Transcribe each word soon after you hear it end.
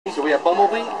So we have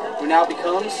Bumblebee, who now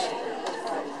becomes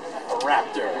a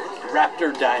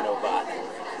Raptor Dinobot.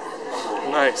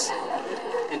 Nice.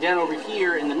 And down over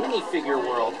here in the minifigure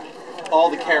world, all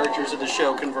the characters of the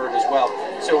show convert as well.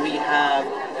 So we have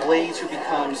Blaze, who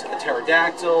becomes a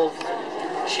pterodactyl,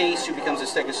 Chase, who becomes a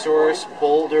stegosaurus,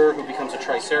 Boulder, who becomes a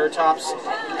triceratops,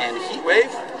 and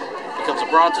Heatwave becomes a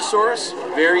brontosaurus.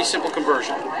 Very simple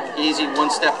conversion. Easy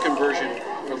one-step conversion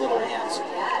for little hands.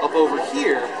 Up over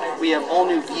here, we have all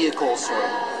new vehicles.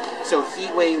 So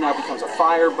Heatwave now becomes a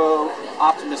fireboat,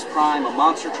 Optimus Prime, a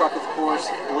monster truck, of course,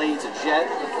 Blade's a jet,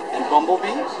 and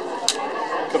Bumblebee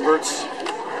converts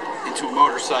into a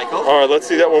motorcycle. All right, let's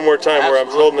see that one more time. Absolutely. Where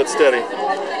I'm holding it steady.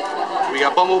 We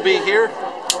got Bumblebee here.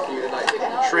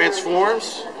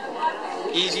 Transforms.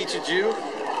 Easy to do.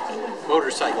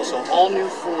 Motorcycle. So all new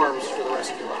forms for the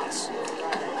rescue bots.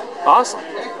 Awesome.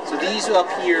 So these up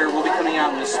here will be coming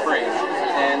out in the spring,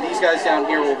 and these guys down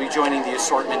here will be joining the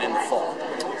assortment in the fall.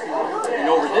 And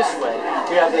over this way,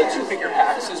 we have the two-figure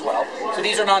packs as well. So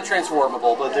these are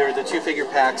non-transformable, but they're the two-figure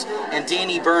packs. And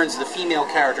Danny Burns, the female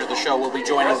character of the show, will be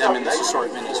joining them in this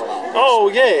assortment as well. Oh,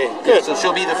 yay. Good. So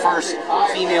she'll be the first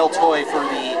female toy for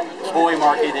the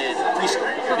boy-marketed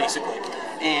preschool, basically.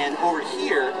 And over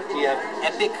here, we have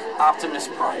Epic Optimus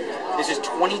Prime. This is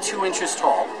 22 inches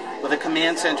tall, with a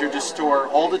command center to store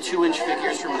all the 2-inch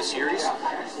figures from the series.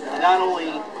 And not only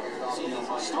is he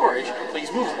storage, but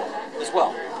he's movable as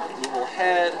well. Movable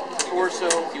head, torso,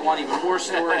 if you want even more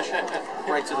storage,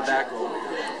 right to the back.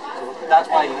 So that's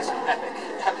why he's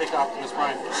Epic Optimus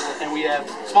Prime. And we have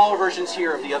smaller versions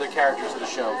here of the other characters of the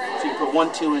show. So you put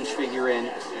one 2-inch figure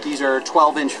in. These are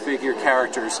 12-inch figure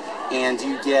characters, and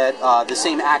you get the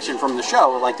same action from the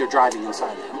show, like they're driving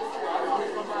inside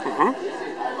them.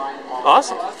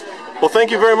 Awesome. Well, thank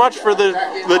you very much for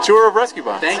the tour of Rescue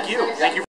Bots. Thank you. Thank you.